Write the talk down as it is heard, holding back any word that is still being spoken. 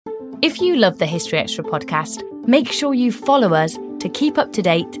If you love the History Extra podcast, make sure you follow us to keep up to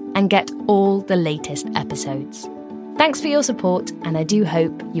date and get all the latest episodes. Thanks for your support, and I do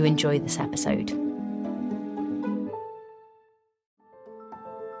hope you enjoy this episode.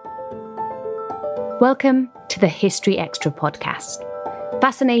 Welcome to the History Extra podcast.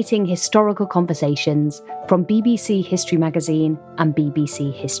 Fascinating historical conversations from BBC History Magazine and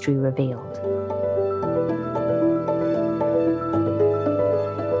BBC History Revealed.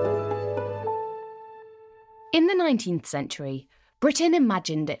 In the 19th century, Britain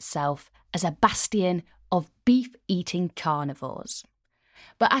imagined itself as a bastion of beef-eating carnivores.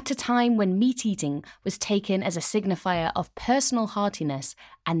 But at a time when meat-eating was taken as a signifier of personal heartiness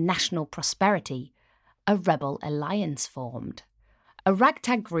and national prosperity, a rebel alliance formed. A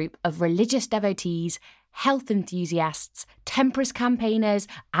ragtag group of religious devotees, health enthusiasts, temperance campaigners,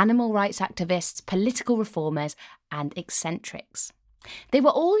 animal rights activists, political reformers, and eccentrics. They were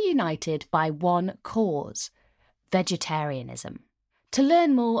all united by one cause: vegetarianism. To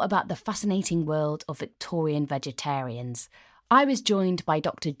learn more about the fascinating world of Victorian vegetarians, I was joined by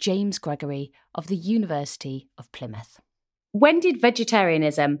Dr. James Gregory of the University of Plymouth. When did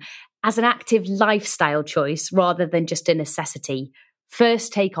vegetarianism, as an active lifestyle choice rather than just a necessity,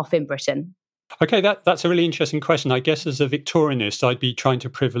 first take off in Britain? Okay, that's a really interesting question. I guess as a Victorianist, I'd be trying to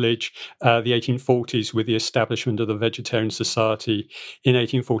privilege the 1840s with the establishment of the Vegetarian Society in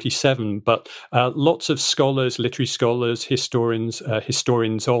 1847. But lots of scholars, literary scholars, historians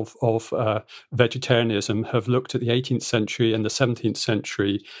of vegetarianism have looked at the 18th century and the 17th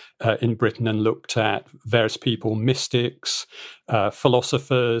century in Britain and looked at various people, mystics,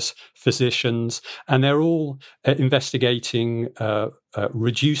 philosophers, physicians, and they're all investigating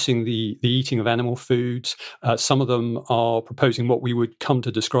reducing the eating of animal foods. Some of them are proposing what we would come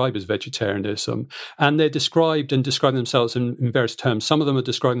to describe as vegetarianism, and they're describing themselves in various terms. Some of them are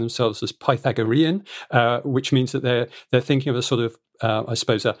describing themselves as Pythagorean, which means that they're thinking of a sort of I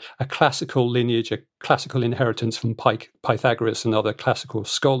suppose a classical lineage, a classical inheritance from Pythagoras and other classical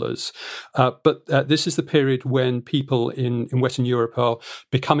scholars. But this is the period when people in Western Europe are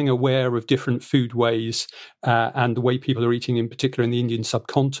becoming aware of different food ways and the way people are eating, in particular in the Indian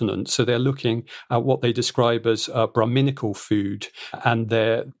subcontinent. So they're looking at what they describe as Brahminical food, and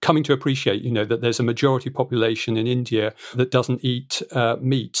they're coming to appreciate, that there's a majority population in India that doesn't eat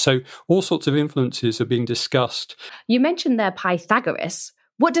meat. So all sorts of influences are being discussed. You mentioned there Pythagoras.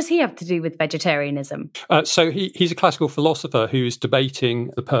 What does he have to do with vegetarianism? So he's a classical philosopher who's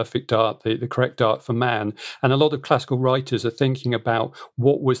debating the perfect diet, the correct diet for man. And a lot of classical writers are thinking about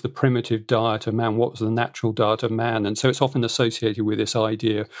what was the primitive diet of man, what was the natural diet of man. And so it's often associated with this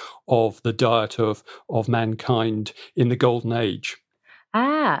idea of the diet of mankind in the Golden Age.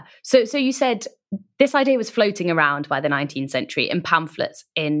 So you said this idea was floating around by the 19th century in pamphlets,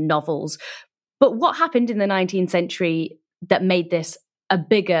 in novels. But what happened in the 19th century that made this a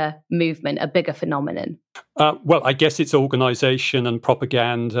bigger movement, a bigger phenomenon? Well, I guess it's organisation and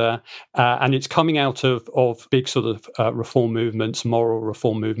propaganda, and it's coming out of big sort of reform movements, moral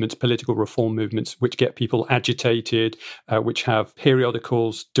reform movements, political reform movements, which get people agitated, which have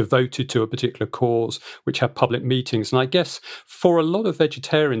periodicals devoted to a particular cause, which have public meetings. And I guess for a lot of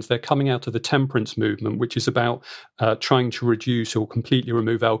vegetarians, they're coming out of the temperance movement, which is about trying to reduce or completely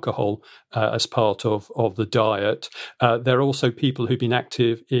remove alcohol as part of the diet. There are also people who've been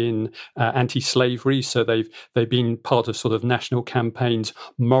active in anti-slavery, so they've been part of sort of national campaigns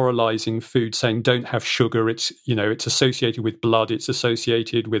moralizing food, saying don't have sugar. It's associated with blood. It's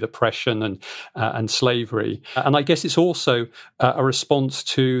associated with oppression and slavery. And I guess it's also a response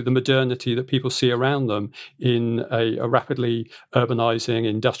to the modernity that people see around them in a rapidly urbanizing,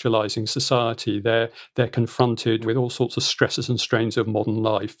 industrializing society. They're confronted with all sorts of stresses and strains of modern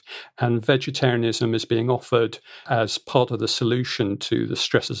life, and vegetarianism is being offered as part of the solution to the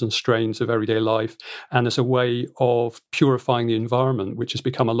stresses and strains of everyday life, and as a way of purifying the environment, which has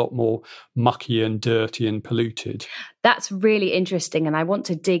become a lot more mucky and dirty and polluted. That's really interesting, and I want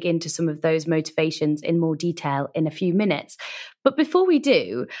to dig into some of those motivations in more detail in a few minutes. But before we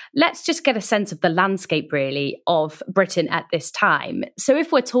do, let's just get a sense of the landscape, really, of Britain at this time. So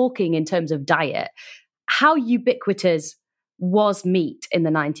if we're talking in terms of diet, how ubiquitous was meat in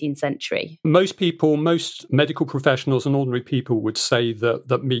the 19th century? Most medical professionals and ordinary people would say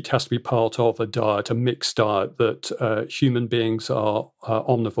that meat has to be part of a diet, a mixed diet, that human beings are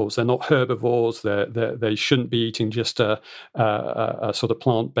omnivores. They're not herbivores. They shouldn't be eating just a sort of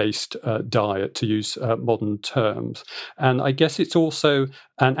plant-based diet, to use modern terms. And I guess it's also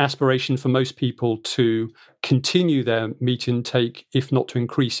an aspiration for most people to continue their meat intake, if not to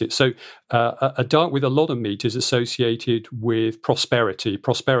increase it. So a diet with a lot of meat is associated with prosperity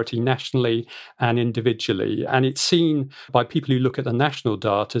nationally and individually. And it's seen by people who look at the national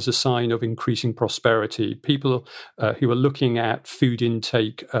diet as a sign of increasing prosperity. People who are looking at food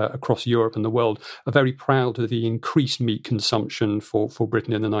intake across Europe and the world are very proud of the increased meat consumption for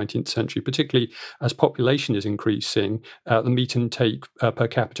Britain in the 19th century, particularly as population is increasing, the meat intake per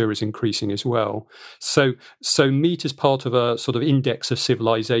capita is increasing as well. So meat as part of a sort of index of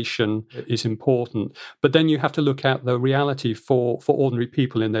civilization is important. But then you have to look at the reality for ordinary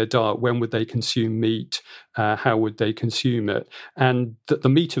people in their diet. When would they consume meat? How would they consume it? And the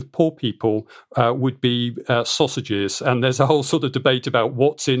meat of poor people would be sausages. And there's a whole sort of debate about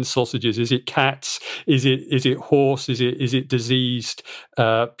what's in sausages. Is it cats? Is it horse? Is it diseased,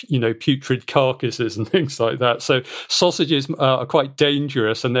 putrid carcasses and things like that? So sausages are quite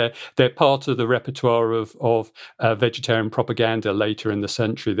dangerous, and they're part of the repertoire of vegetarian propaganda later in the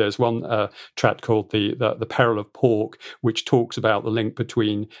century. There's one tract called the Peril of Pork, which talks about the link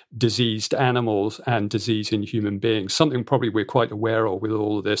between diseased animals and disease in human beings, something probably we're quite aware of with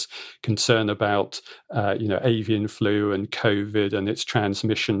all of this concern about avian flu and COVID and its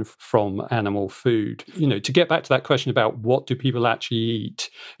transmission from animal food. To get back to that question about what do people actually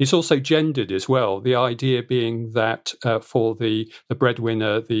eat, it's also gendered as well. The idea being that for the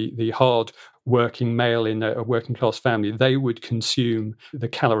breadwinner, the hard working male in a working class family, they would consume the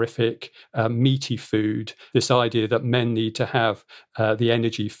calorific, meaty food, this idea that men need to have the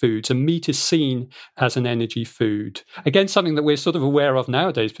energy foods. And meat is seen as an energy food. Again, something that we're sort of aware of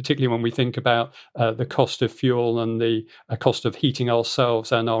nowadays, particularly when we think about the cost of fuel and the cost of heating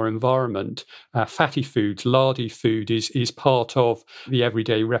ourselves and our environment. Fatty foods, lardy food is part of the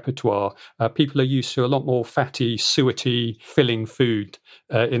everyday repertoire. People are used to a lot more fatty, suety, filling food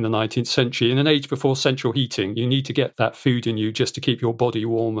in the 19th century. In an age before central heating, you need to get that food in you just to keep your body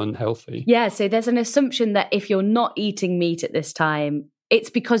warm and healthy. Yeah, so there's an assumption that if you're not eating meat at this time, it's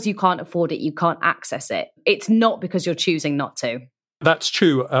because you can't afford it, you can't access it. It's not because you're choosing not to. That's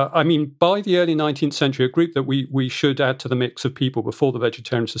true. By the early 19th century, a group that we should add to the mix of people before the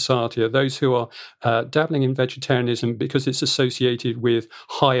Vegetarian Society are those who are dabbling in vegetarianism because it's associated with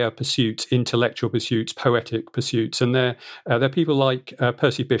higher pursuits, intellectual pursuits, poetic pursuits. And they're people like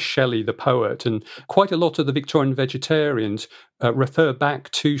Percy Bysshe Shelley, the poet, and quite a lot of the Victorian vegetarians refer back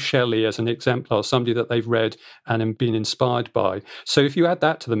to Shelley as an exemplar, somebody that they've read and been inspired by. So if you add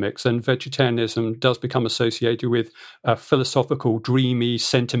that to the mix, then vegetarianism does become associated with philosophical, dreamy,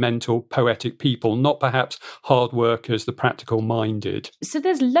 sentimental, poetic people, not perhaps hard workers, the practical minded. So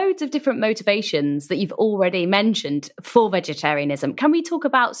there's loads of different motivations that you've already mentioned for vegetarianism. Can we talk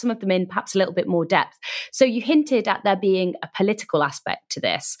about some of them in perhaps a little bit more depth? So you hinted at there being a political aspect to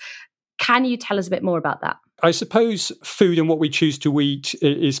this. Can you tell us a bit more about that? I suppose food and what we choose to eat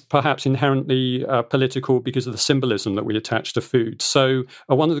is perhaps inherently political because of the symbolism that we attach to food. So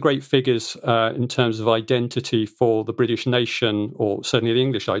one of the great figures in terms of identity for the British nation, or certainly the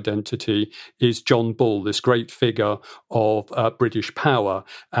English identity, is John Bull, this great figure of British power.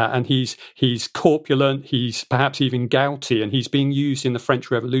 And he's corpulent, he's perhaps even gouty, and he's being used in the French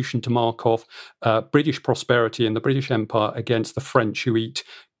Revolution to mark off British prosperity in the British Empire against the French who eat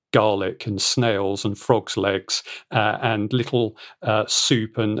garlic and snails and frog's legs and little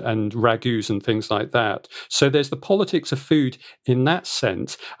soup and ragouts and things like that. So there's the politics of food in that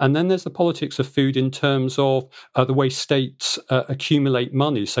sense. And then there's the politics of food in terms of the way states accumulate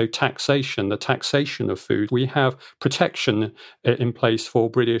money. So taxation, the taxation of food. We have protection in place for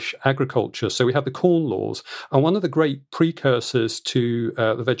British agriculture. So we have the Corn Laws. And one of the great precursors to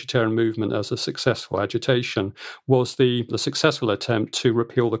the vegetarian movement as a successful agitation was the successful attempt to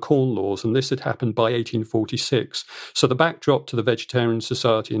repeal the Corn Laws, and this had happened by 1846. So the backdrop to the Vegetarian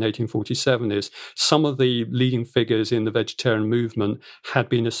Society in 1847 is some of the leading figures in the vegetarian movement had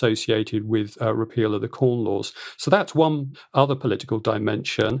been associated with repeal of the Corn Laws. So that's one other political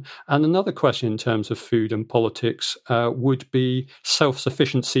dimension. And another question in terms of food and politics would be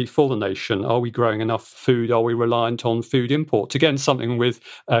self-sufficiency for the nation. Are we growing enough food? Are we reliant on food imports? Again, something with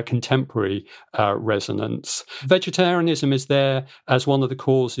contemporary resonance. Vegetarianism is there as one of the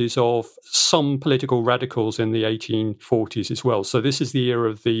causes of some political radicals in the 1840s as well. So this is the era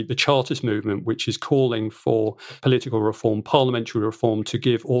of the Chartist movement, which is calling for political reform, parliamentary reform, to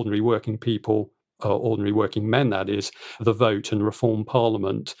give ordinary working people ordinary working men, that is, the vote and reform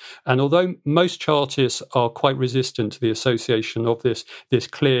parliament. And although most Chartists are quite resistant to the association of this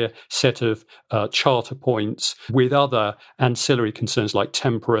clear set of charter points with other ancillary concerns like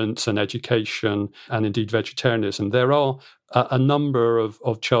temperance and education and indeed vegetarianism, there are a number of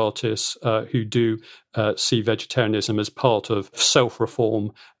Chartists who do see vegetarianism as part of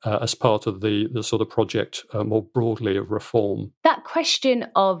self-reform, as part of the sort of project more broadly of reform. That question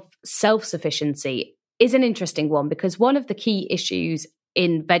of self-sufficiency is an interesting one, because one of the key issues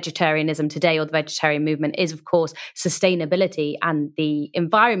in vegetarianism today, or the vegetarian movement, is, of course, sustainability and the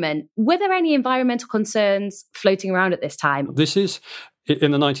environment. Were there any environmental concerns floating around at this time? This is,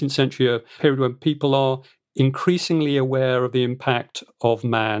 in the 19th century, a period when people are increasingly aware of the impact of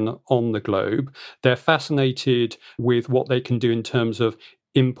man on the globe. They're fascinated with what they can do in terms of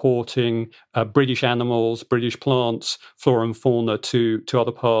importing British animals, British plants, flora and fauna to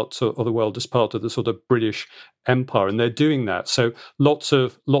other parts of the world as part of the sort of British Empire, and they're doing that. So lots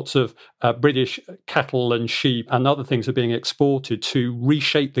of British cattle and sheep and other things are being exported to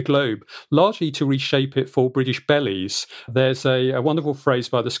reshape the globe, largely to reshape it for British bellies. There's a wonderful phrase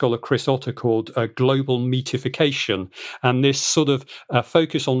by the scholar Chris Otter called global meatification, and this sort of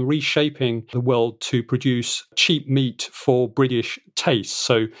focus on reshaping the world to produce cheap meat for British tastes.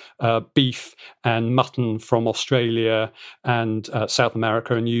 So beef and mutton from Australia and South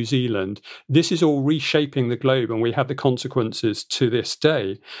America and New Zealand. This is all reshaping the globe, and we have the consequences to this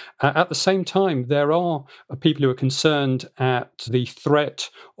day. At the same time, there are people who are concerned at the threat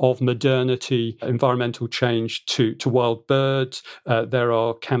of modernity, environmental change to wild birds. There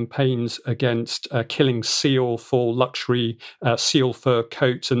are campaigns against killing seal for luxury seal fur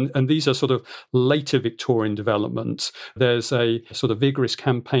coats, and these are sort of later Victorian developments. There's a sort of vigorous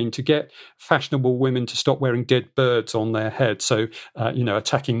campaign to get fashionable women to stop wearing dead birds on their head, so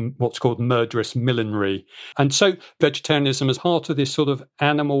attacking what's called murderous millinery. And so vegetarianism is part of this sort of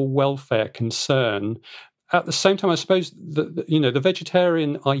animal welfare concern. At the same time, I suppose the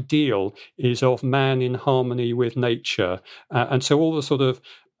vegetarian ideal is of man in harmony with nature, and so all the sort of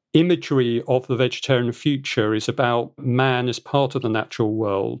imagery of the vegetarian future is about man as part of the natural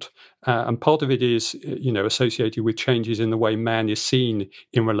world, and part of it is associated with changes in the way man is seen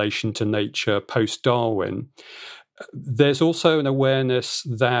in relation to nature post-Darwin. There's also an awareness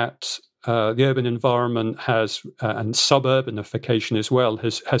that the urban environment has, and suburbanification as well,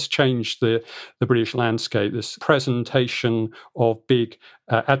 has changed the British landscape. This presentation of big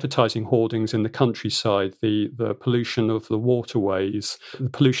advertising hoardings in the countryside, the pollution of the waterways, the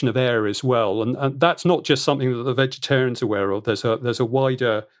pollution of air as well, and that's not just something that the vegetarians are aware of. There's a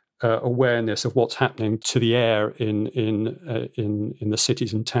wider awareness of what's happening to the air in the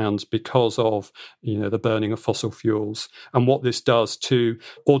cities and towns because of the burning of fossil fuels, and what this does to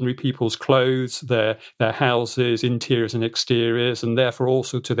ordinary people's clothes, their houses, interiors and exteriors, and therefore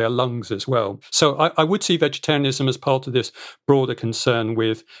also to their lungs as well. So I would see vegetarianism as part of this broader concern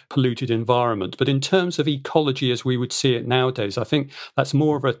with polluted environment. But in terms of ecology as we would see it nowadays, I think that's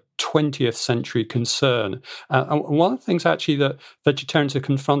more of a 20th century concern. And one of the things actually that vegetarians are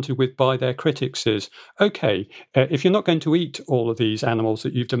confronted with by their critics is, okay, if you're not going to eat all of these animals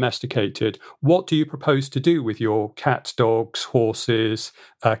that you've domesticated, what do you propose to do with your cats, dogs, horses,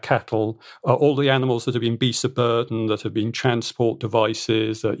 cattle, all the animals that have been beasts of burden, that have been transport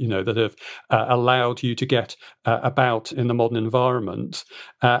devices, that have allowed you to get about in the modern environment?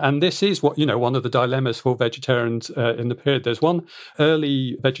 And this is one of the dilemmas for vegetarians in the period. There's one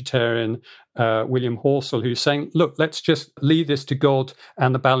early vegetarian, William Horsell, who's saying, look, let's just leave this to God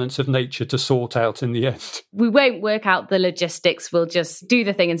and the balance of nature to sort out in the end. We won't work out the logistics, we'll just do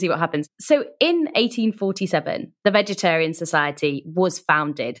the thing and see what happens. So in 1847, the Vegetarian Society was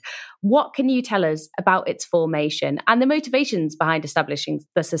founded. What can you tell us about its formation and the motivations behind establishing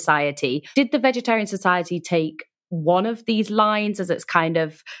the society? Did the Vegetarian Society take one of these lines as its kind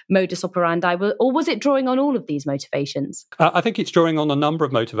of modus operandi, or was it drawing on all of these motivations? I think it's drawing on a number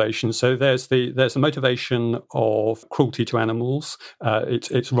of motivations. So there's the motivation of cruelty to animals.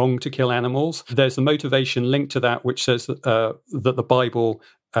 It's wrong to kill animals. There's the motivation linked to that, which says that the Bible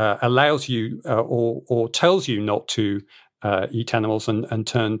allows you or tells you not to eat animals and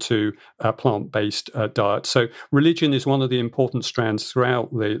turn to a plant-based diet. So religion is one of the important strands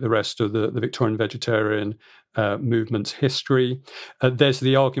throughout the rest of the Victorian vegetarian movement's history. There's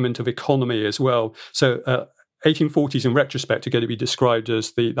the argument of economy as well. So 1840s in retrospect are going to be described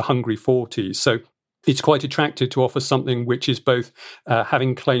as the hungry 40s. So it's quite attractive to offer something which is both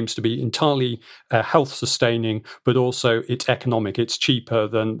having claims to be entirely health-sustaining, but also it's economic. It's cheaper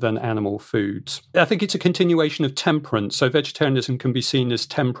than animal foods. I think it's a continuation of temperance. So vegetarianism can be seen as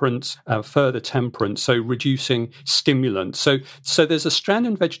temperance, further temperance, so reducing stimulants. So there's a strand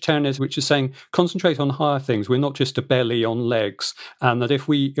in vegetarianism which is saying concentrate on higher things. We're not just a belly on legs, and that if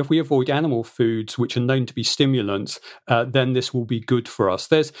we avoid animal foods which are known to be stimulants, then this will be good for us.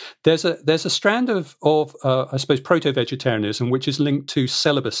 There's a strand of I suppose, proto-vegetarianism, which is linked to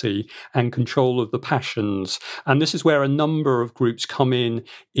celibacy and control of the passions. And this is where a number of groups come in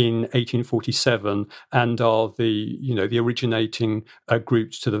 1847 and are the originating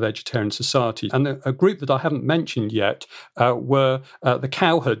groups to the Vegetarian Society. And a group that I haven't mentioned yet were the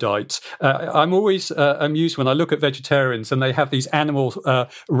Cowherdites. I'm always amused when I look at vegetarians and they have these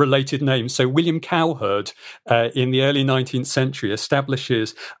animal-related names. So William Cowherd in the early 19th century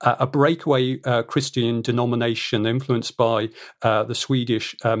establishes a breakaway Christian denomination influenced by the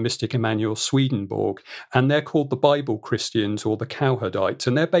Swedish mystic Emanuel Swedenborg, and they're called the Bible Christians or the Cowherdites,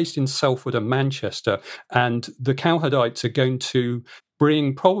 and they're based in Salford and Manchester, and the Cowherdites are going to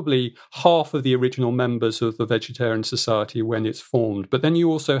bring probably half of the original members of the Vegetarian Society when it's formed. But then you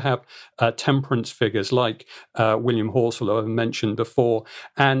also have temperance figures like William Horsell, who I've mentioned before.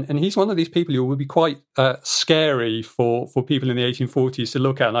 And he's one of these people who will be quite scary for people in the 1840s to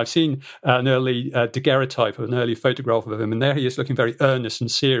look at. And I've seen an early daguerreotype, an early photograph of him, and there he is looking very earnest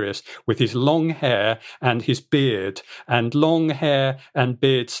and serious with his long hair and his beard. And long hair and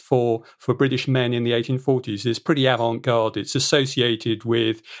beards for British men in the 1840s is pretty avant-garde. It's associated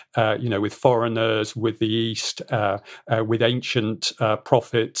with foreigners, with the East, with ancient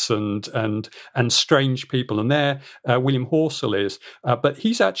prophets and strange people, and there William Horsell is. But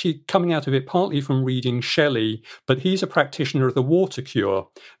he's actually coming out of it partly from reading Shelley, but he's a practitioner of the water cure.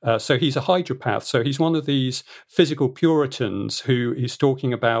 So he's a hydropath. So he's one of these physical Puritans who is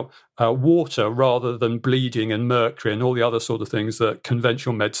talking about water rather than bleeding and mercury and all the other sort of things that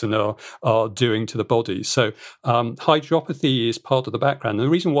conventional medicine are doing to the body. So hydropathy is part of the background. And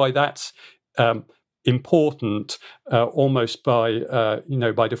the reason why that's important almost by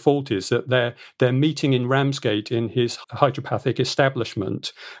default is that they're meeting in Ramsgate in his hydropathic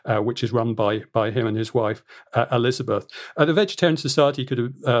establishment, which is run by him and his wife Elizabeth. The Vegetarian Society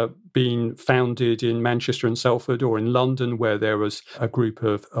could have been founded in Manchester and Salford or in London, where there was a group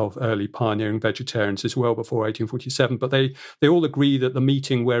of early pioneering vegetarians as well before 1847. But they all agree that the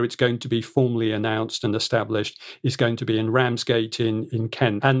meeting where it's going to be formally announced and established is going to be in Ramsgate in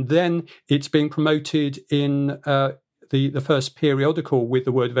Kent, and then it's being promoted in the first periodical with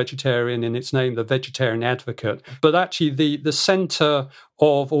the word vegetarian in its name, the Vegetarian Advocate. But actually the centre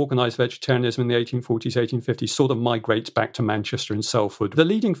of organised vegetarianism in the 1840s, 1850s sort of migrates back to Manchester and Salford. The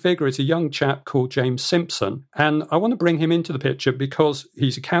leading figure is a young chap called James Simpson, and I want to bring him into the picture because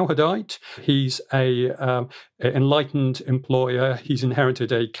he's a Cowherdite, he's a enlightened employer, he's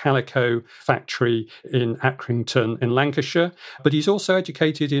inherited a calico factory in Accrington in Lancashire, but he's also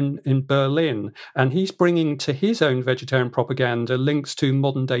educated in Berlin, and he's bringing to his own vegetarian propaganda links to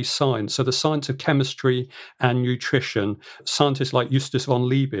modern-day science, so the science of chemistry and nutrition. Scientists like Justus von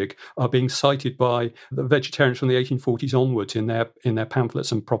Liebig are being cited by the vegetarians from the 1840s onwards in their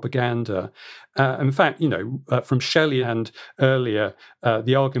pamphlets and propaganda. In fact, from Shelley and earlier,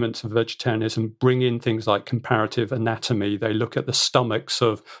 the arguments of vegetarianism bring in things like comparative anatomy. They look at the stomachs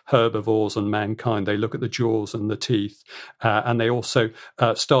of herbivores and mankind. They look at the jaws and the teeth, and they also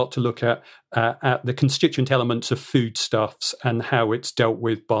start to look at the constituent elements of foodstuffs and how it's dealt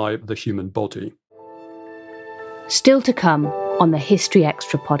with by the human body. Still to come on the History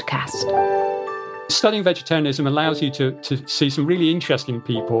Extra podcast. Studying vegetarianism allows you to see some really interesting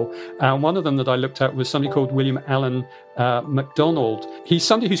people. One of them that I looked at was somebody called William Allen MacDonald. He's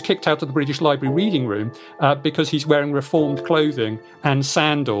somebody who's kicked out of the British Library reading room because he's wearing reformed clothing and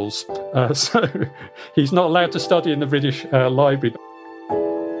sandals. So he's not allowed to study in the British Library.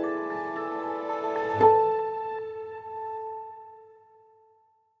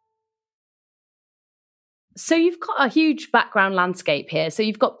 So you've got a huge background landscape here. So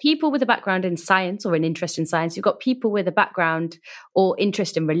you've got people with a background in science or an interest in science. You've got people with a background or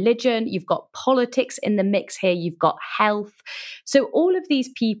interest in religion. You've got politics in the mix here. You've got health. So all of these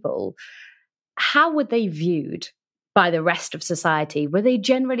people, how were they viewed by the rest of society? Were they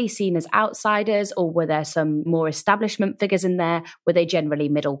generally seen as outsiders, or were there some more establishment figures in there? Were they generally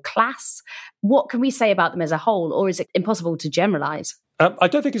middle class? What can we say about them as a whole, or is it impossible to generalize? I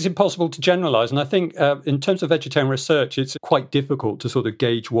don't think it's impossible to generalise, and I think in terms of vegetarian research, it's quite difficult to sort of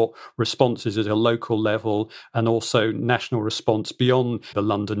gauge what response is at a local level and also national response beyond the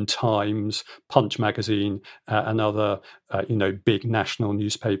London Times, Punch magazine, and other big national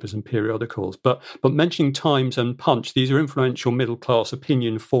newspapers and periodicals. But mentioning Times and Punch, these are influential middle class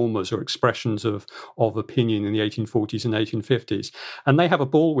opinion formers or expressions of opinion in the 1840s and 1850s, and they have a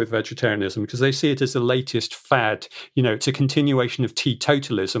ball with vegetarianism because they see it as the latest fad. It's a continuation of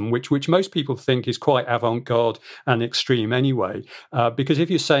teetotalism, which most people think is quite avant-garde and extreme anyway. Because if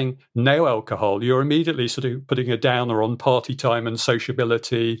you're saying no alcohol, you're immediately sort of putting a downer on party time and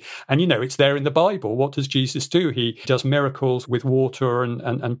sociability. And, it's there in the Bible. What does Jesus do? He does miracles with water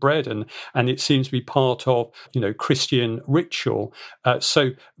and bread, and it seems to be part of, Christian ritual.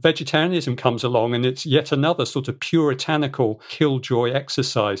 So vegetarianism comes along, and it's yet another sort of puritanical killjoy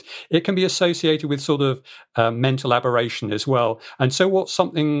exercise. It can be associated with sort of mental aberration as well. And so what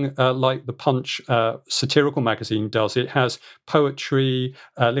something like the Punch satirical magazine does, it has poetry,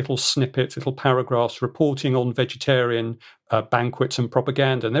 little snippets, little paragraphs reporting on vegetarian banquets and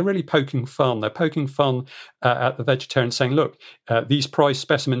propaganda. And they're really poking fun. They're poking fun at the vegetarians, saying, look, these prized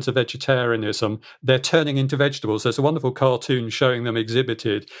specimens of vegetarianism, they're turning into vegetables. There's a wonderful cartoon showing them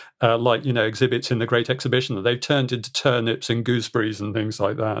exhibited, exhibits in the Great Exhibition, that they've turned into turnips and gooseberries and things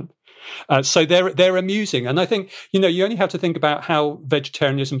like that. So they're amusing. And I think, you only have to think about how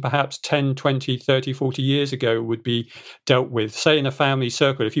vegetarianism perhaps 10, 20, 30, 40 years ago would be dealt with. Say in a family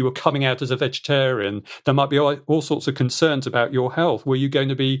circle, if you were coming out as a vegetarian, there might be all sorts of concerns about your health. Were you going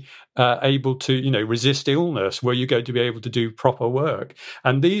to be able to, resist illness? Were you going to be able to do proper work?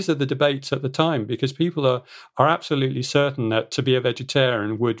 And these are the debates at the time, because people are absolutely certain that to be a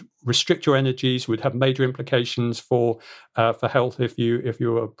vegetarian would restrict your energies, would have major implications for health if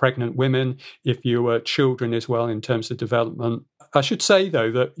you were pregnant women, if you were children as well in terms of development. I should say,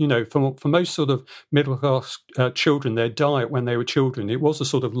 though, that, for most sort of middle-class children, their diet when they were children, it was a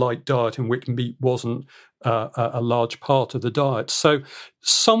sort of light diet in which meat wasn't a large part of the diet. So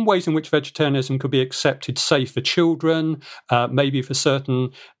some ways in which vegetarianism could be accepted, say for children, maybe for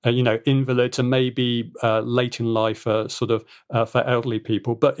certain, invalids, and maybe late in life for elderly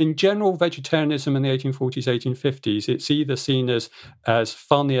people. But in general, vegetarianism in the 1840s, 1850s, it's either seen as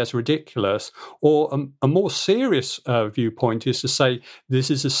funny, as ridiculous, or a more serious viewpoint is to say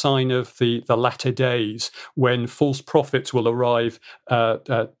this is a sign of the latter days when false prophets will arrive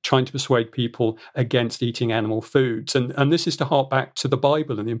trying to persuade people against eating animal foods. And this is to hark back to the Bible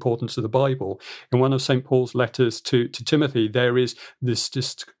and the importance of the Bible. In one of St. Paul's letters to Timothy, there is this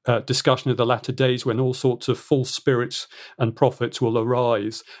discussion of the latter days when all sorts of false spirits and prophets will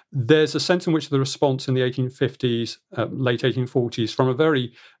arise. There's a sense in which the response in the 1850s, late 1840s, from a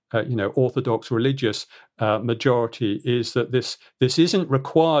very orthodox religious majority is that this isn't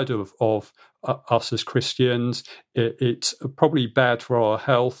required of us as Christians. It's probably bad for our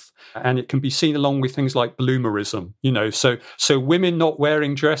health, and it can be seen along with things like bloomerism. So women not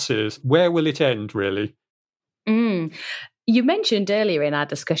wearing dresses. Where will it end, really? You mentioned earlier in our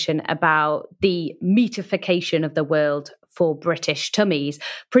discussion about the meatification of the world for British tummies.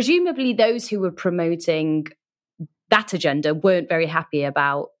 Presumably, those who were promoting that agenda weren't very happy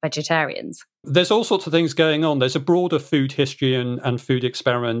about vegetarians. There's all sorts of things going on. There's a broader food history and food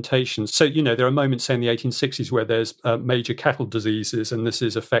experimentation. So, there are moments, say, in the 1860s where there's major cattle diseases, and this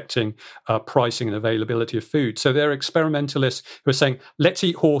is affecting pricing and availability of food. So there are experimentalists who are saying, let's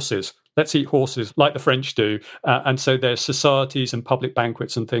eat horses. Let's eat horses like the French do. And so there's societies and public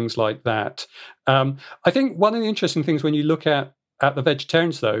banquets and things like that. I think one of the interesting things when you look at the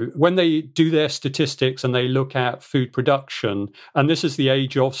vegetarians, though, when they do their statistics and they look at food production, and this is the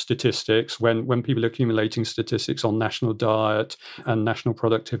age of statistics, when people are accumulating statistics on national diet and national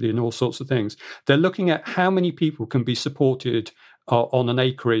productivity and all sorts of things, they're looking at how many people can be supported on an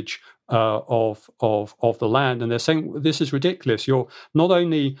acreage of the land, and they're saying this is ridiculous. You're not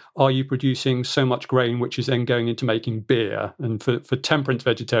only are you producing so much grain, which is then going into making beer, and for temperance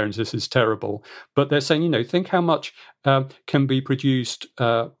vegetarians this is terrible. But they're saying, think how much can be produced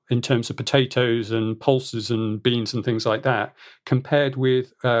in terms of potatoes and pulses and beans and things like that, compared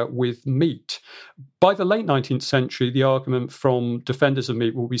with meat. By the late 19th century, the argument from defenders of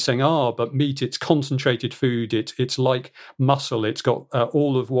meat will be saying, but meat, it's concentrated food, it's like muscle, it's got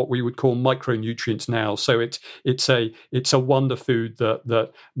all of what we would call micronutrients now. So it's a wonder food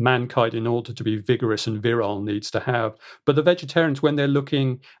that mankind, in order to be vigorous and virile, needs to have. But the vegetarians, when they're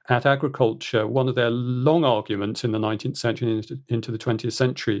looking at agriculture, one of their long arguments in the 19th century into the 20th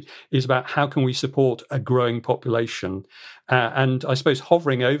century is about how can we support a growing population. And I suppose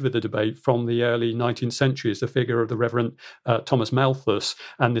hovering over the debate from the early 19th century is the figure of the Reverend Thomas Malthus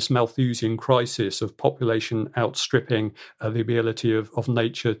and this Malthusian crisis of population outstripping the ability of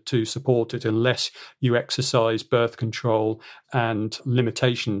nature to support it unless you exercise birth control and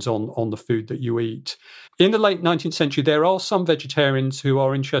limitations on the food that you eat. In the late 19th century, there are some vegetarians who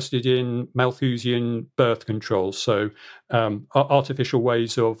are interested in Malthusian birth control, so artificial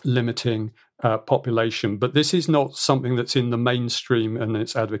ways of limiting population. But this is not something that's in the mainstream and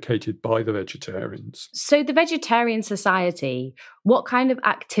it's advocated by the vegetarians. So the Vegetarian Society, what kind of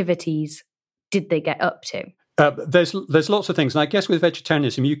activities did they get up to? There's lots of things. And I guess with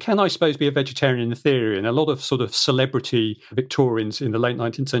vegetarianism, you can, I suppose, be a vegetarian in theory. And a lot of sort of celebrity Victorians in the late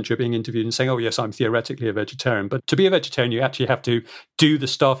 19th century are being interviewed and saying, oh, yes, I'm theoretically a vegetarian. But to be a vegetarian, you actually have to do the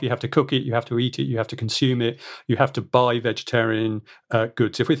stuff. You have to cook it. You have to eat it. You have to consume it. You have to buy vegetarian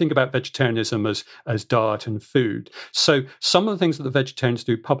goods. If we think about vegetarianism as diet and food. So some of the things that the vegetarians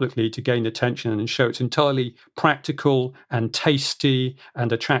do publicly to gain attention and show it's entirely practical and tasty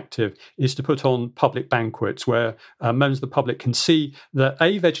and attractive is to put on public banquets where members of the public can see that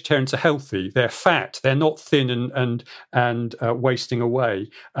vegetarians are healthy, they're fat, they're not thin and wasting away,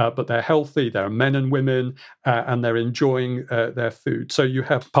 but they're healthy, they're men and women, and they're enjoying their food. So you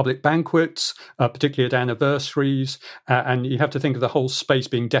have public banquets, particularly at anniversaries, and you have to think of the whole space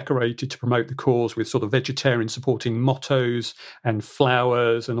being decorated to promote the cause with sort of vegetarian supporting mottos and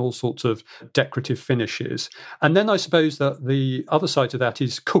flowers and all sorts of decorative finishes. And then I suppose that the other side of that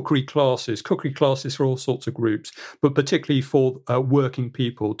is cookery classes for all sorts of groups, but particularly for working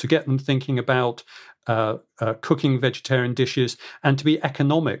people, to get them thinking about cooking vegetarian dishes and to be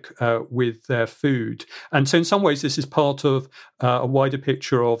economic with their food. And so in some ways, this is part of a wider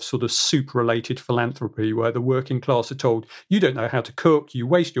picture of sort of soup-related philanthropy, where the working class are told, you don't know how to cook, you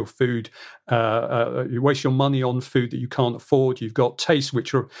waste your food, you waste your money on food that you can't afford, you've got tastes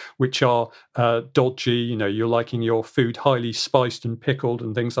which are dodgy, you're liking your food highly spiced and pickled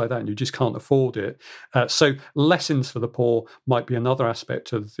and things like that, and you just can't afford it. So lessons for the poor might be another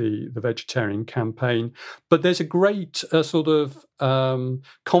aspect of the vegetarian campaign. But there's a great sort of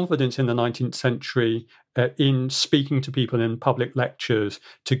confidence in the 19th century in speaking to people in public lectures,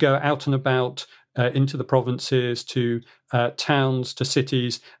 to go out and about into the provinces, to towns, to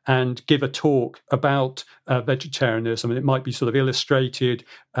cities, and give a talk about vegetarianism. And it might be sort of illustrated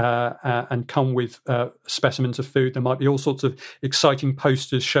and come with specimens of food. There might be all sorts of exciting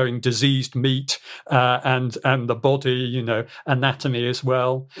posters showing diseased meat and the body, anatomy as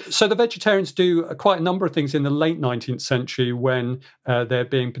well. So the vegetarians do quite a number of things in the late 19th century when they're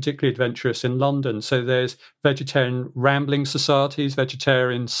being particularly adventurous in London. So there's vegetarian rambling societies,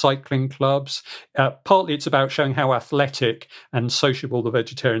 vegetarian cycling clubs. Partly it's about showing how athletic and sociable the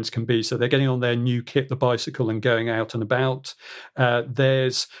vegetarians can be. So they're getting on their new kit, the bicycle, and going out and about.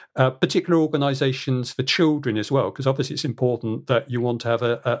 There's particular organisations for children as well, because obviously it's important that you want to have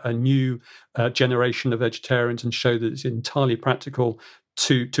a new generation of vegetarians and show that it's entirely practical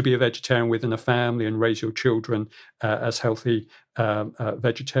to be a vegetarian within a family and raise your children as healthy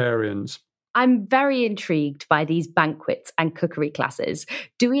vegetarians. I'm very intrigued by these banquets and cookery classes.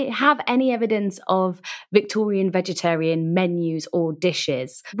 Do we have any evidence of Victorian vegetarian menus or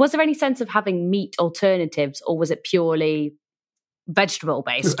dishes? Was there any sense of having meat alternatives, or was it purely vegetable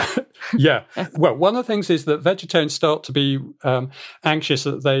based? Yeah. Well, one of the things is that vegetarians start to be anxious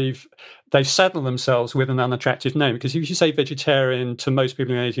that they've saddled themselves with an unattractive name, because if you say vegetarian to most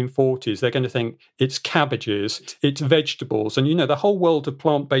people in the 1840s, they're going to think it's cabbages, it's vegetables. And, the whole world of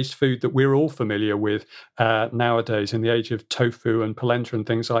plant-based food that we're all familiar with nowadays in the age of tofu and polenta and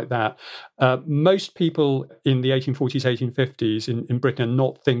things like that. Most people in the 1840s, 1850s in Britain are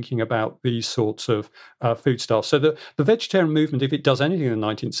not thinking about these sorts of foodstuffs. So the vegetarian movement, if it does anything in the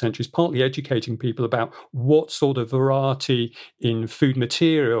 19th century, is partly educating people about what sort of variety in food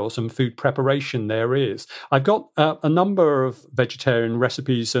materials and food preparation there is. I've got a number of vegetarian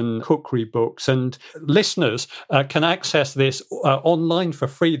recipes and cookery books, and listeners can access this online for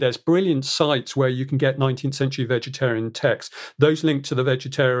free. There's brilliant sites where you can get 19th century vegetarian texts. Those link to the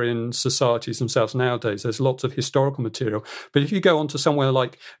vegetarian societies themselves nowadays. There's lots of historical material. But if you go onto somewhere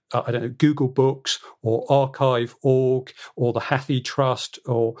like, Google Books or Archive.org or the Hathi Trust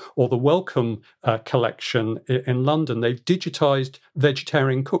or the Wellcome collection in London, they've digitized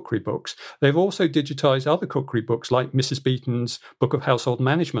vegetarian cookery books. books. They've also digitized other cookery books like Mrs. Beeton's Book of Household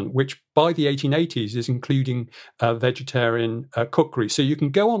Management, which by the 1880s is including vegetarian cookery. So you can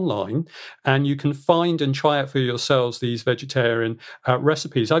go online and you can find and try out for yourselves these vegetarian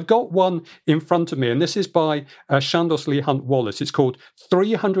recipes. I've got one in front of me, and this is by Chandos Lee Hunt Wallace. It's called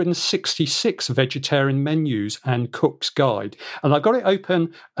 366 Vegetarian Menus and Cook's Guide. And I've got it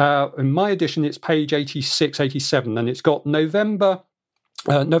open. In my edition, it's page 86, 87, and it's got November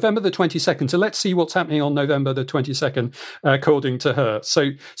the 22nd. So let's see what's happening on November the 22nd, according to her.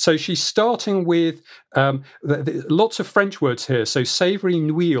 So she's starting with lots of French words here. So savoury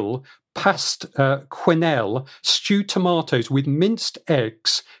nouilles, past quenelle, stewed tomatoes with minced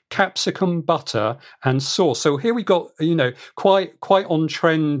eggs, capsicum, butter, and sauce. So here we got, quite on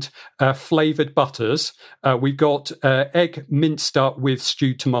trend flavoured butters. We've got egg minced up with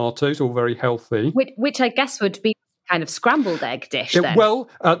stewed tomatoes, all very healthy. Which I guess would be kind of scrambled egg dish then. Well,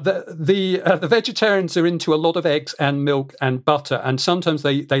 the vegetarians are into a lot of eggs and milk and butter, and sometimes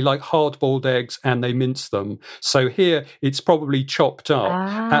they like hard-boiled eggs and they mince them. So here it's probably chopped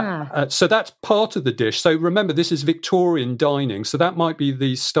up. So that's part of the dish. So remember, this is Victorian dining, so that might be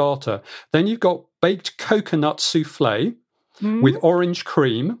the starter. Then you've got baked coconut soufflé with orange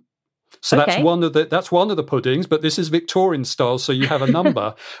cream. So that's one of the puddings, but this is Victorian style, so you have a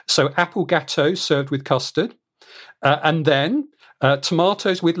number. So apple gâteau served with custard. And then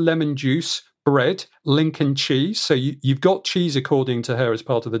tomatoes with lemon juice, bread, Lincoln cheese. So you've got cheese, according to her, as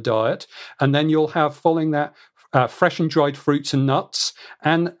part of the diet. And then you'll have, following that, fresh and dried fruits and nuts.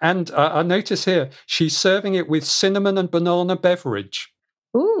 And I notice here, she's serving it with cinnamon and banana beverage.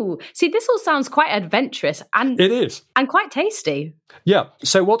 Ooh, see, this all sounds quite adventurous. And it is. And quite tasty. Yeah.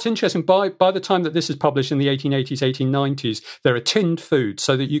 So what's interesting, by the time that this is published in the 1880s, 1890s, there are tinned foods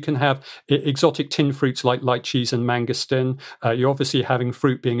so that you can have exotic tinned fruits like lychees and mangosteen. You're obviously having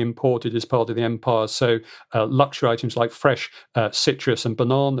fruit being imported as part of the empire. So luxury items like fresh citrus and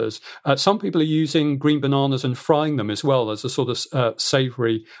bananas. Some people are using green bananas and frying them as well as a sort of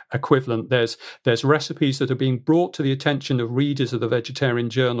savoury equivalent. There's recipes that are being brought to the attention of readers of the vegetarian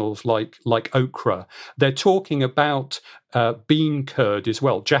journals like okra. They're talking about bean curd as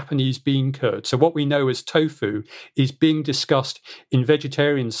well, Japanese bean curd. So what we know as tofu is being discussed in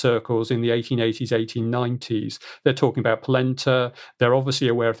vegetarian circles in the 1880s, 1890s. They're talking about polenta. They're obviously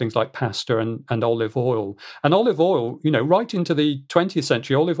aware of things like pasta and olive oil. And olive oil, right into the 20th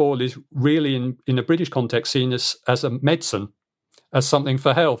century, olive oil is really in a British context seen as a medicine, as something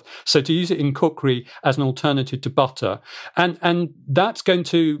for health. So to use it in cookery as an alternative to butter. And that's going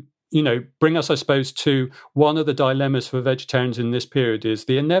to bring us, I suppose, to one of the dilemmas for vegetarians in this period is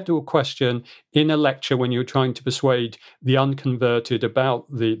the inevitable question in a lecture when you're trying to persuade the unconverted about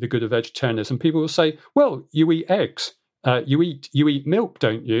the good of vegetarianism. People will say, well, you eat eggs. You eat milk,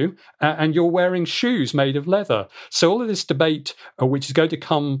 don't you? And you're wearing shoes made of leather. So all of this debate, which is going to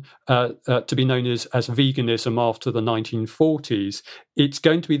come to be known as veganism after the 1940s, it's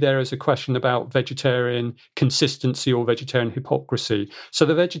going to be there as a question about vegetarian consistency or vegetarian hypocrisy. So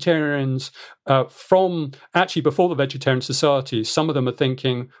the vegetarians, from actually before the Vegetarian Society, some of them are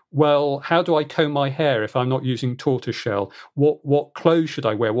thinking, well, how do I comb my hair if I'm not using tortoiseshell? What clothes should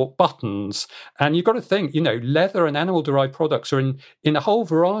I wear? What buttons? And you've got to think, leather and animal-derived products are in a whole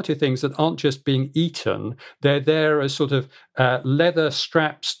variety of things that aren't just being eaten. They're there as sort of leather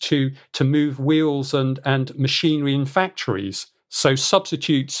straps to move wheels and machinery in factories. So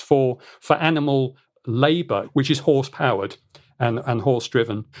substitutes for animal labour, which is horse-powered and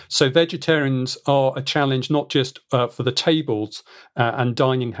horse-driven. So vegetarians are a challenge not just for the tables and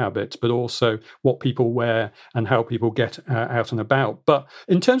dining habits, but also what people wear and how people get out and about. But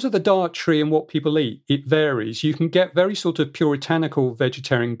in terms of the dietary and what people eat, it varies. You can get very sort of puritanical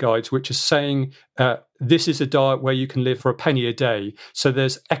vegetarian guides, which are saying this is a diet where you can live for a penny a day. So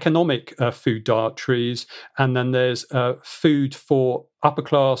there's economic food dietaries, and then there's food for upper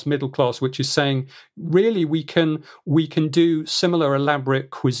class, middle class, which is saying really we can do similar elaborate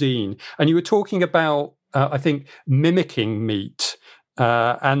cuisine. And you were talking about, I think, mimicking meat.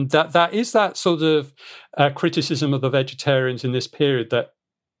 And that is that sort of criticism of the vegetarians in this period, that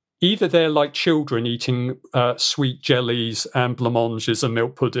either they're like children eating sweet jellies and blancmanges and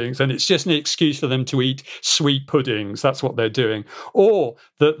milk puddings, and it's just an excuse for them to eat sweet puddings. That's what they're doing. Or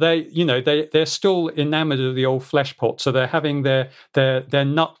that they're still enamored of the old flesh pot, so they're having their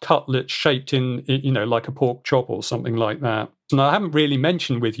nut cutlets shaped in like a pork chop or something like that. And I haven't really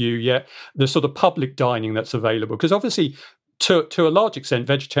mentioned with you yet the sort of public dining that's available, because obviously to a large extent,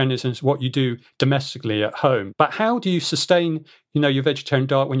 vegetarianism is what you do domestically at home. But how do you sustain your vegetarian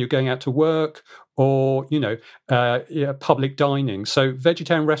diet when you're going out to work or, public dining. So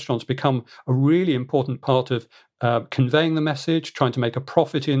vegetarian restaurants become a really important part of conveying the message, trying to make a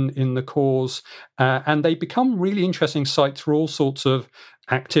profit in the cause. And they become really interesting sites for all sorts of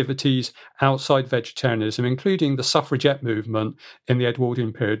activities outside vegetarianism, including the suffragette movement in the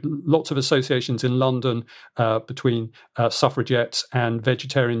Edwardian period. Lots of associations in London between suffragettes and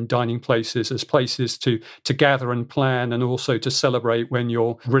vegetarian dining places as places to gather and plan, and also to celebrate when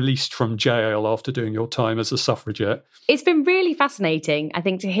you're released from jail after doing your time as a suffragette. It's been really fascinating, I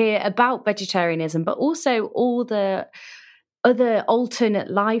think, to hear about vegetarianism, but also all the other alternate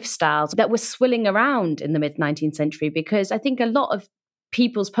lifestyles that were swilling around in the mid-19th century, because I think a lot of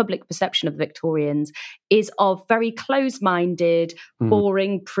people's public perception of the Victorians is of very closed-minded,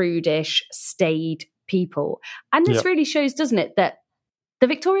 boring, prudish, staid people. And this really shows, doesn't it, that the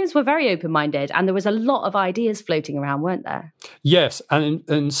Victorians were very open-minded and there was a lot of ideas floating around, weren't there? Yes, and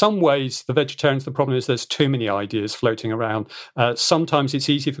in some ways, the vegetarians, the problem is there's too many ideas floating around. Sometimes it's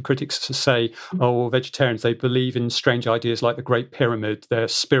easy for critics to say, vegetarians, they believe in strange ideas like the Great Pyramid, they're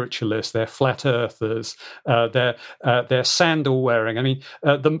spiritualists, they're flat earthers, they're sandal wearing. I mean,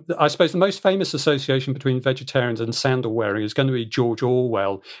 I suppose the most famous association between vegetarians and sandal wearing is going to be George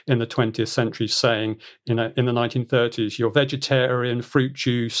Orwell in the 20th century saying, in the 1930s, you're vegetarian, fruit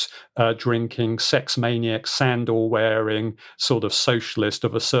juice drinking, sex maniac, sandal wearing, sort of socialist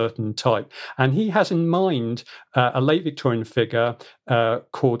of a certain type. And he has in mind a late Victorian figure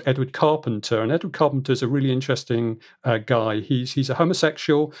called Edward Carpenter. And Edward Carpenter is a really interesting guy. He's a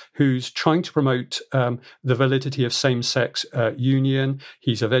homosexual who's trying to promote the validity of same-sex union.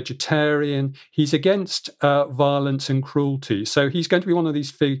 He's a vegetarian. He's against violence and cruelty. So he's going to be one of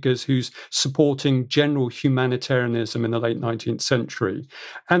these figures who's supporting general humanitarianism in the late 19th century.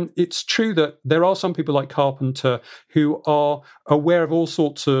 And it's true that there are some people like Carpenter who are aware of all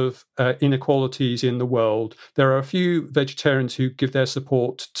sorts of inequalities in the world. There are a few vegetarians who give their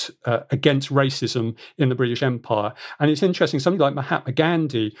support against racism in the British Empire. And it's interesting, somebody like Mahatma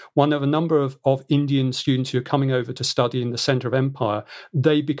Gandhi, one of a number of Indian students who are coming over to study in the centre of empire,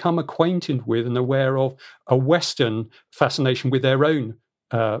 they become acquainted with and aware of a Western fascination with their own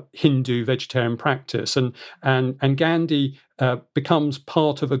Hindu vegetarian practice. And Gandhi becomes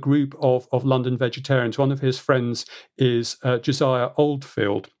part of a group of London vegetarians. One of his friends is Josiah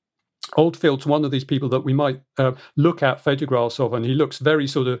Oldfield. Oldfield's one of these people that we might look at photographs of, and he looks very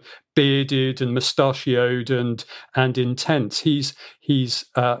sort of bearded and mustachioed and intense. He's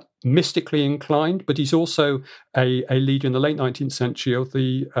mystically inclined, but he's also a leader in the late 19th century of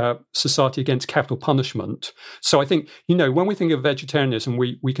the Society Against Capital Punishment. So I think, when we think of vegetarianism,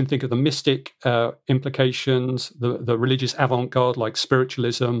 we can think of the mystic implications, the religious avant-garde like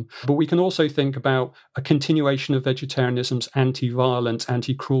spiritualism, but we can also think about a continuation of vegetarianism's anti-violence,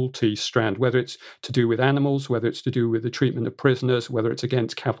 anti-cruelty strand, whether it's to do with animals, whether it's to do with the treatment of prisoners, whether it's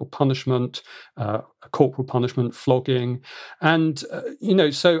against capital punishment, corporal punishment, flogging. And,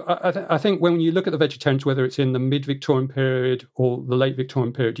 so I think when you look at the vegetarians, whether it's in the mid-Victorian period or the late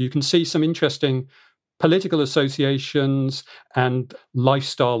Victorian period, you can see some interesting political associations and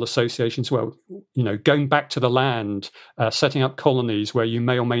lifestyle associations. Well, going back to the land, setting up colonies where you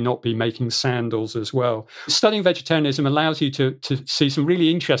may or may not be making sandals as well. Studying vegetarianism allows you to see some really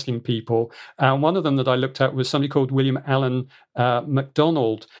interesting people. And one of them that I looked at was somebody called William Allen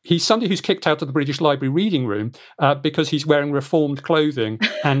MacDonald. He's somebody who's kicked out of the British Library reading room because he's wearing reformed clothing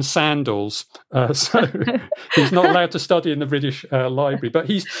and sandals. So he's not allowed to study in the British Library. But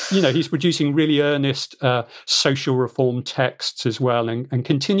he's producing really earnest social reform texts as well, and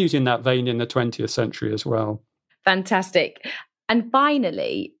continues in that vein in the 20th century as well. Fantastic. And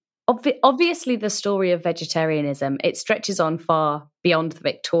finally, obviously the story of vegetarianism, it stretches on far beyond the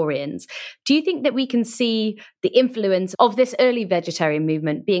Victorians. Do you think that we can see the influence of this early vegetarian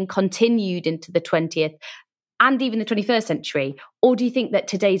movement being continued into the 20th and even the 21st century? Or do you think that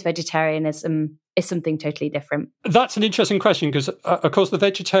today's vegetarianism is something totally different? That's an interesting question because, of course, the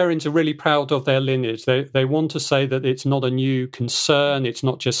vegetarians are really proud of their lineage. They want to say that it's not a new concern, it's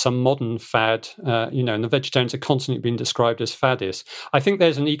not just some modern fad, and the vegetarians are constantly being described as faddists. I think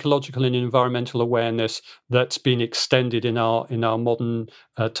there's an ecological and environmental awareness that's been extended in our modern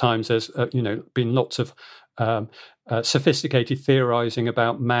times. There's been lots of sophisticated theorizing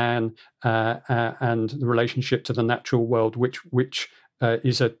about man and the relationship to the natural world, which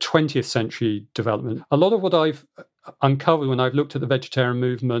is a 20th century development. A lot of what I've uncovered when I've looked at the vegetarian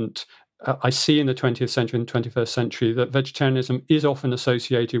movement I see in the 20th century and 21st century that vegetarianism is often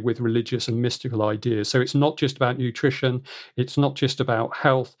associated with religious and mystical ideas. So it's not just about nutrition, it's not just about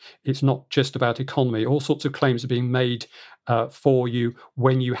health, it's not just about economy. All sorts of claims are being made for you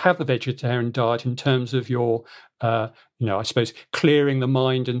when you have a vegetarian diet in terms of your, I suppose, clearing the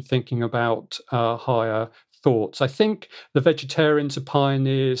mind and thinking about higher thoughts. I think the vegetarians are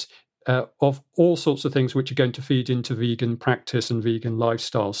pioneers of all sorts of things which are going to feed into vegan practice and vegan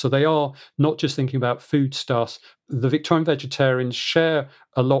lifestyle. So they are not just thinking about foodstuffs. The Victorian vegetarians share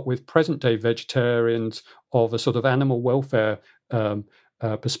a lot with present-day vegetarians of a sort of animal welfare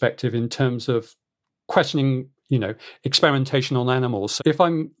perspective in terms of questioning, experimentation on animals. So if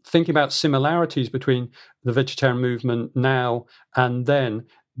I'm thinking about similarities between the vegetarian movement now and then,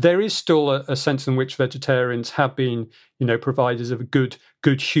 there is still a sense in which vegetarians have been, providers of a good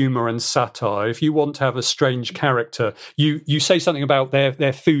humour and satire. If you want to have a strange character, you say something about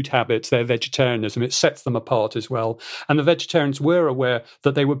their food habits, their vegetarianism. It sets them apart as well. And the vegetarians were aware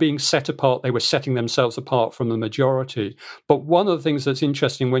that they were being set apart. They were setting themselves apart from the majority. But one of the things that's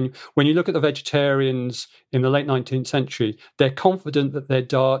interesting when you look at the vegetarians in the late 19th century, they're confident that their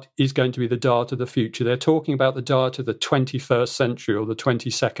diet is going to be the diet of the future. They're talking about the diet of the 21st century or the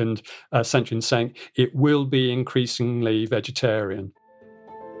 22nd century and saying it will be increasingly vegetarian.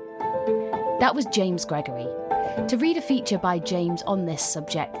 That was James Gregory. To read a feature by James on this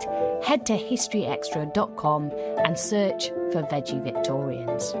subject, head to historyextra.com and search for Veggie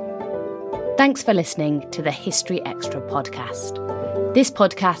Victorians. Thanks for listening to the History Extra podcast. This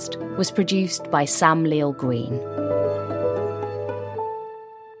podcast was produced by Sam Leal Green.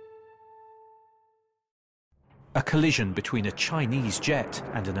 A collision between a Chinese jet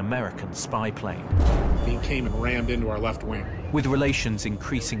and an American spy plane. He came and rammed into our left wing. With relations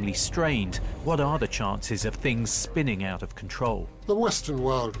increasingly strained, what are the chances of things spinning out of control? The Western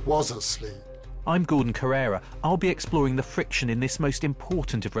world was asleep. I'm Gordon Carrera. I'll be exploring the friction in this most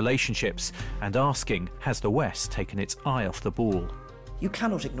important of relationships and asking, has the West taken its eye off the ball? You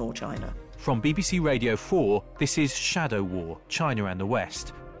cannot ignore China. From BBC Radio 4, this is Shadow War, China and the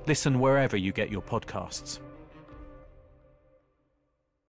West. Listen wherever you get your podcasts.